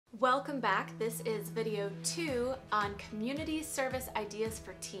Welcome back. This is video 2 on community service ideas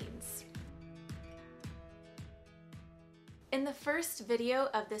for teens. In the first video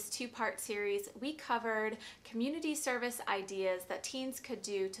of this two-part series, we covered community service ideas that teens could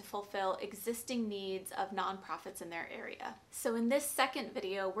do to fulfill existing needs of nonprofits in their area. So in this second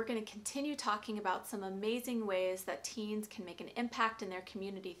video, we're going to continue talking about some amazing ways that teens can make an impact in their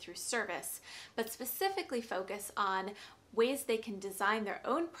community through service, but specifically focus on ways they can design their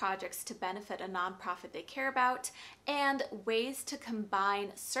own projects to benefit a nonprofit they care about, and ways to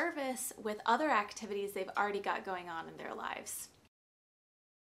combine service with other activities they've already got going on in their lives.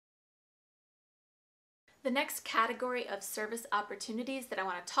 The next category of service opportunities that I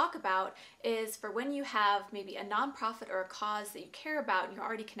want to talk about is for when you have maybe a nonprofit or a cause that you care about and you're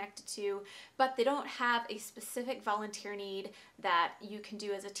already connected to, but they don't have a specific volunteer need that you can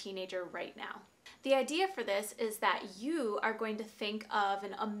do as a teenager right now. The idea for this is that you are going to think of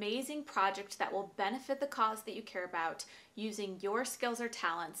an amazing project that will benefit the cause that you care about using your skills or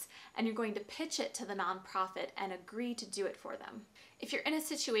talents, and you're going to pitch it to the nonprofit and agree to do it for them. If you're in a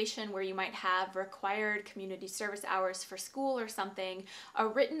situation where you might have required community service hours for school or something, a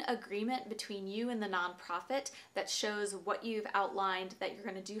written agreement between you and the nonprofit that shows what you've outlined that you're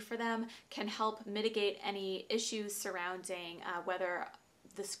going to do for them can help mitigate any issues surrounding whether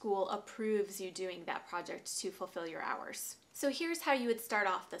the school approves you doing that project to fulfill your hours. So here's how you would start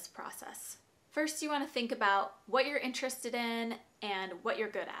off this process. First, you want to think about what you're interested in and what you're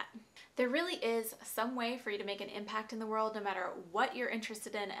good at. There really is some way for you to make an impact in the world no matter what you're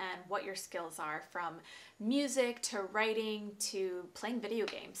interested in and what your skills are, from music to writing to playing video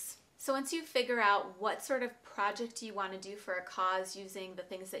games. So once you figure out what sort of project you want to do for a cause using the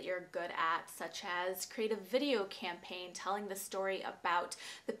things that you're good at, such as create a video campaign telling the story about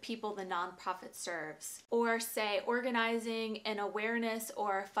the people the nonprofit serves, or say organizing an awareness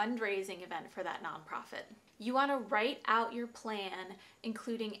or fundraising event for that nonprofit, you want to write out your plan,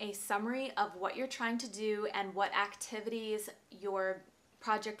 including a summary of what you're trying to do and what activities your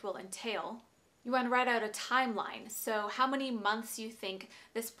project will entail. You want to write out a timeline, so how many months you think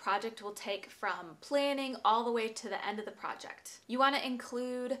this project will take from planning all the way to the end of the project. You want to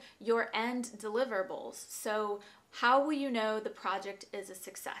include your end deliverables, so how will you know the project is a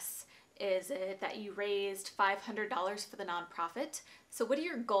success? Is it that you raised $500 for the nonprofit? So what are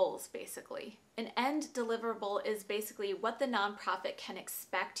your goals, basically? An end deliverable is basically what the nonprofit can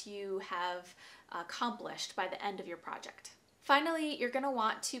expect you have accomplished by the end of your project. Finally, you're going to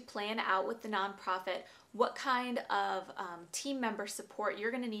want to plan out with the nonprofit what kind of team member support you're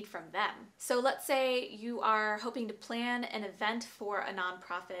going to need from them. So let's say you are hoping to plan an event for a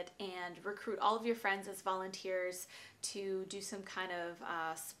nonprofit and recruit all of your friends as volunteers to do some kind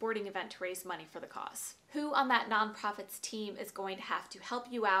of sporting event to raise money for the cause. Who on that nonprofit's team is going to have to help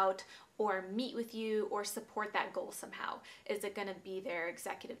you out or meet with you or support that goal somehow? Is it going to be their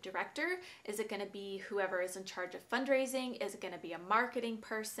executive director? Is it going to be whoever is in charge of fundraising? Is it going to be a marketing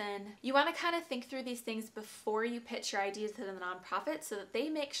person? You want to kind of think through these things before you pitch your ideas to the nonprofit so that they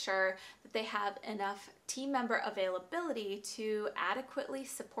make sure that they have enough team member availability to adequately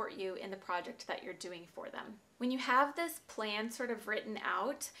support you in the project that you're doing for them. When you have this plan sort of written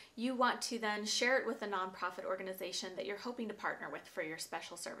out, you want to then share it with a nonprofit organization that you're hoping to partner with for your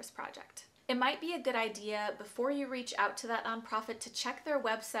special service project. It might be a good idea before you reach out to that nonprofit to check their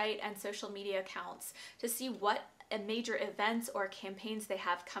website and social media accounts to see what major events or campaigns they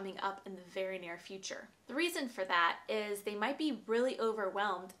have coming up in the very near future. The reason for that is they might be really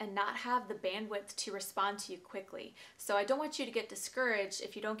overwhelmed and not have the bandwidth to respond to you quickly. So I don't want you to get discouraged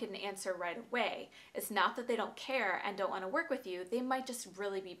if you don't get an answer right away. It's not that they don't care and don't want to work with you, they might just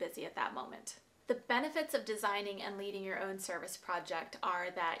really be busy at that moment. The benefits of designing and leading your own service project are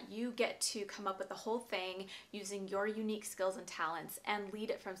that you get to come up with the whole thing using your unique skills and talents and lead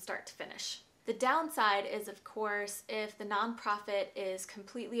it from start to finish. The downside is, of course, if the nonprofit is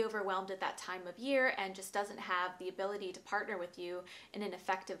completely overwhelmed at that time of year and just doesn't have the ability to partner with you in an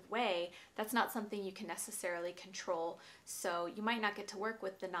effective way, that's not something you can necessarily control, so you might not get to work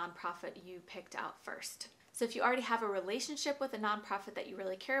with the nonprofit you picked out first. So if you already have a relationship with a nonprofit that you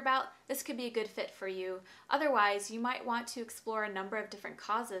really care about, this could be a good fit for you. Otherwise, you might want to explore a number of different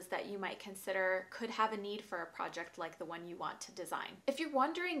causes that you might consider could have a need for a project like the one you want to design. If you're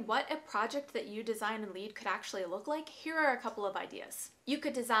wondering what a project that you design and lead could actually look like, here are a couple of ideas. You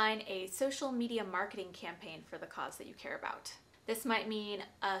could design a social media marketing campaign for the cause that you care about. This might mean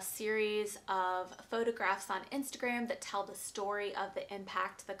a series of photographs on Instagram that tell the story of the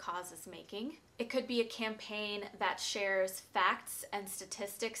impact the cause is making. It could be a campaign that shares facts and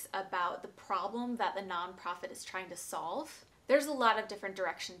statistics about the problem that the nonprofit is trying to solve. There's a lot of different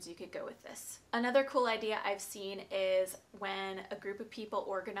directions you could go with this. Another cool idea I've seen is when a group of people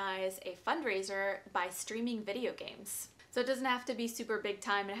organize a fundraiser by streaming video games. So it doesn't have to be super big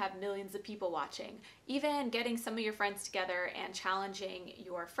time and have millions of people watching. Even getting some of your friends together and challenging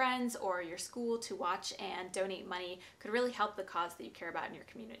your friends or your school to watch and donate money could really help the cause that you care about in your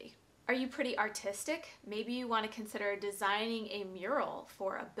community. Are you pretty artistic? Maybe you want to consider designing a mural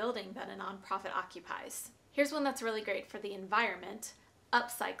for a building that a nonprofit occupies. Here's one that's really great for the environment: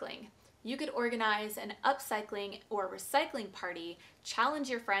 upcycling. You could organize an upcycling or recycling party, challenge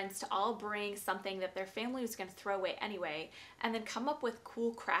your friends to all bring something that their family was going to throw away anyway, and then come up with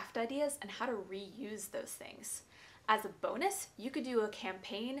cool craft ideas and how to reuse those things. As a bonus, you could do a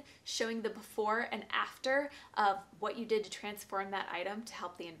campaign showing the before and after of what you did to transform that item to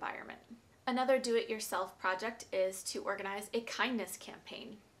help the environment. Another do-it-yourself project is to organize a kindness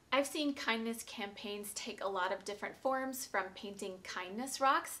campaign. I've seen kindness campaigns take a lot of different forms, from painting kindness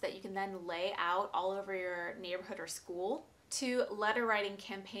rocks that you can then lay out all over your neighborhood or school, to letter writing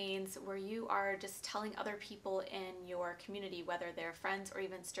campaigns where you are just telling other people in your community, whether they're friends or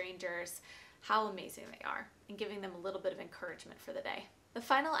even strangers, how amazing they are and giving them a little bit of encouragement for the day. The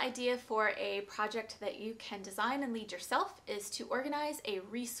final idea for a project that you can design and lead yourself is to organize a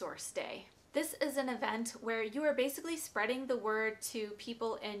resource day. This is an event where you are basically spreading the word to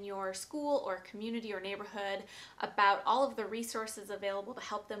people in your school or community or neighborhood about all of the resources available to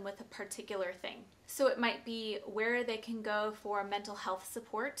help them with a particular thing. So it might be where they can go for mental health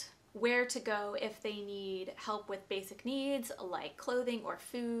support, where to go if they need help with basic needs like clothing or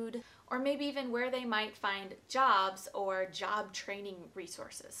food, or maybe even where they might find jobs or job training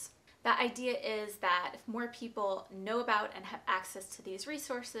resources. The idea is that if more people know about and have access to these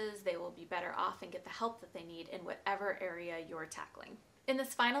resources, they will be better off and get the help that they need in whatever area you're tackling. In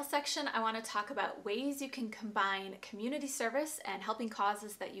this final section, I want to talk about ways you can combine community service and helping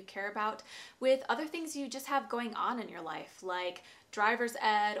causes that you care about with other things you just have going on in your life, like driver's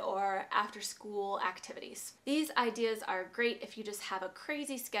ed or after-school activities. These ideas are great if you just have a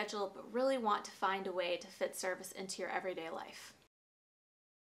crazy schedule but really want to find a way to fit service into your everyday life.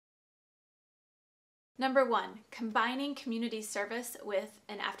 Number 1, combining community service with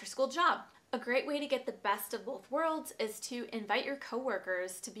an after-school job. A great way to get the best of both worlds is to invite your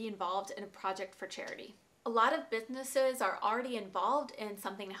coworkers to be involved in a project for charity. A lot of businesses are already involved in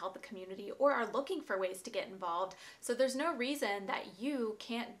something to help the community or are looking for ways to get involved, so there's no reason that you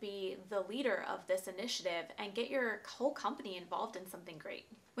can't be the leader of this initiative and get your whole company involved in something great.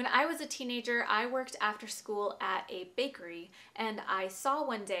 When I was a teenager, I worked after school at a bakery, and I saw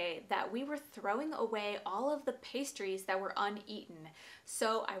one day that we were throwing away all of the pastries that were uneaten.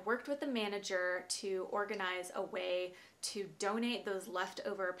 So I worked with the manager to organize a way to donate those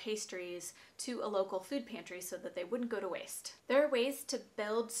leftover pastries to a local food pantry so that they wouldn't go to waste. There are ways to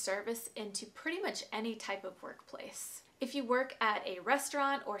build service into pretty much any type of workplace. If you work at a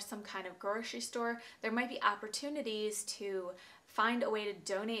restaurant or some kind of grocery store, there might be opportunities to find a way to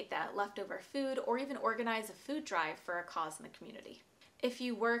donate that leftover food or even organize a food drive for a cause in the community. If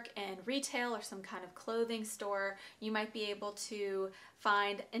you work in retail or some kind of clothing store, you might be able to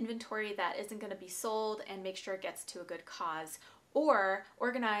find inventory that isn't going to be sold and make sure it gets to a good cause, or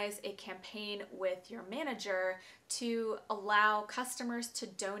organize a campaign with your manager to allow customers to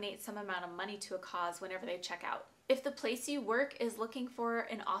donate some amount of money to a cause whenever they check out. If the place you work is looking for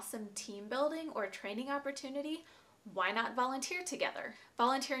an awesome team building or training opportunity, why not volunteer together?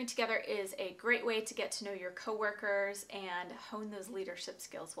 Volunteering together is a great way to get to know your coworkers and hone those leadership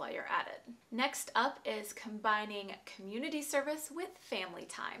skills while you're at it. Next up is combining community service with family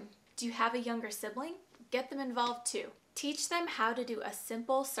time. Do you have a younger sibling? Get them involved too. Teach them how to do a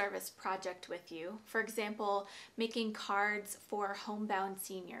simple service project with you. For example, making cards for homebound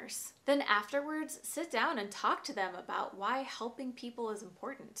seniors. Then afterwards, sit down and talk to them about why helping people is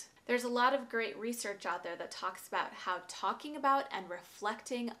important. There's a lot of great research out there that talks about how talking about and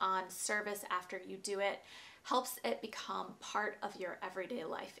reflecting on service after you do it helps it become part of your everyday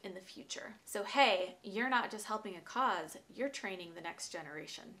life in the future. So hey, you're not just helping a cause, you're training the next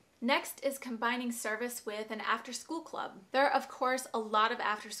generation. Next is combining service with an after-school club. There are, of course, a lot of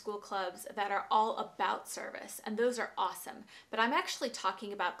after-school clubs that are all about service, and those are awesome. But I'm actually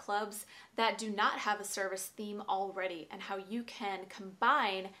talking about clubs that do not have a service theme already and how you can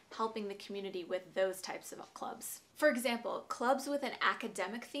combine helping the community with those types of clubs. For example, clubs with an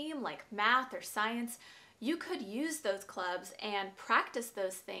academic theme like math or science, you could use those clubs and practice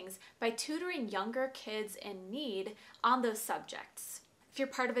those things by tutoring younger kids in need on those subjects. If you're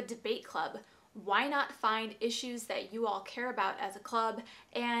part of a debate club, Why not find issues that you all care about as a club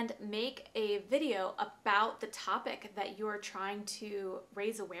and make a video about the topic that you're trying to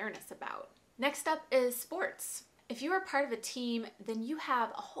raise awareness about? Next up is sports. If you are part of a team, then you have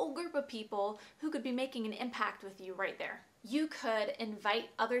a whole group of people who could be making an impact with you right there. You could invite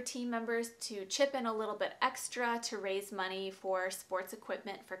other team members to chip in a little bit extra to raise money for sports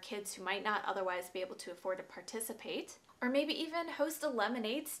equipment for kids who might not otherwise be able to afford to participate. Or maybe even host a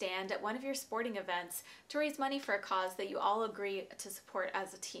lemonade stand at one of your sporting events to raise money for a cause that you all agree to support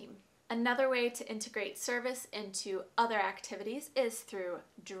as a team. Another way to integrate service into other activities is through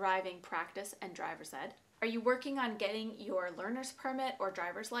driving practice and driver's ed. Are you working on getting your learner's permit or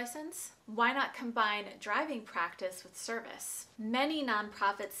driver's license? Why not combine driving practice with service? Many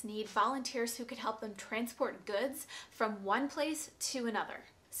nonprofits need volunteers who can help them transport goods from one place to another.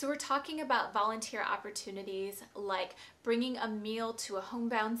 So we're talking about volunteer opportunities like bringing a meal to a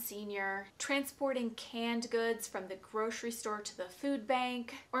homebound senior, transporting canned goods from the grocery store to the food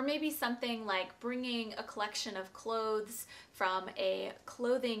bank, or maybe something like bringing a collection of clothes from a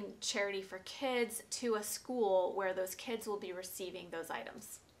clothing charity for kids to a school where those kids will be receiving those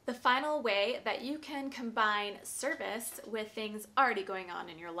items. The final way that you can combine service with things already going on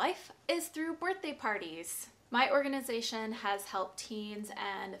in your life is through birthday parties. My organization has helped teens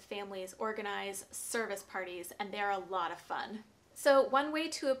and families organize service parties, and they're a lot of fun. So one way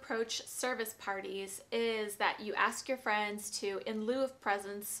to approach service parties is that you ask your friends to, in lieu of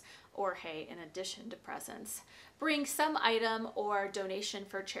presents, or hey, in addition to presents, bring some item or donation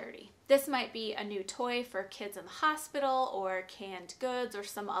for charity. This might be a new toy for kids in the hospital, or canned goods, or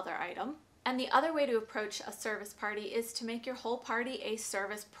some other item. And the other way to approach a service party is to make your whole party a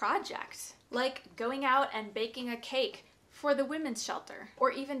service project, like going out and baking a cake for the women's shelter,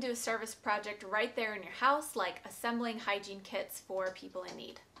 or even do a service project right there in your house, like assembling hygiene kits for people in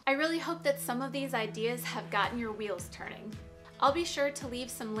need. I really hope that some of these ideas have gotten your wheels turning. I'll be sure to leave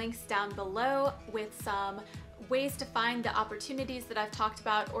some links down below with some ways to find the opportunities that I've talked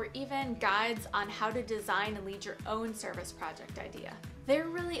about, or even guides on how to design and lead your own service project idea. There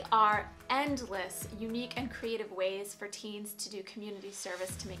really are endless, unique and creative ways for teens to do community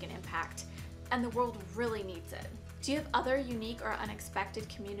service to make an impact, and the world really needs it. Do you have other unique or unexpected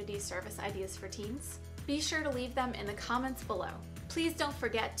community service ideas for teens? Be sure to leave them in the comments below. Please don't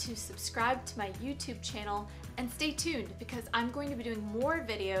forget to subscribe to my YouTube channel and stay tuned, because I'm going to be doing more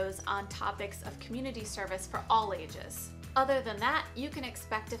videos on topics of community service for all ages. Other than that, you can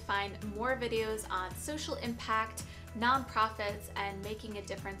expect to find more videos on social impact, nonprofits, and making a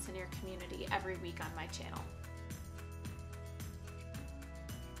difference in your community every week on my channel.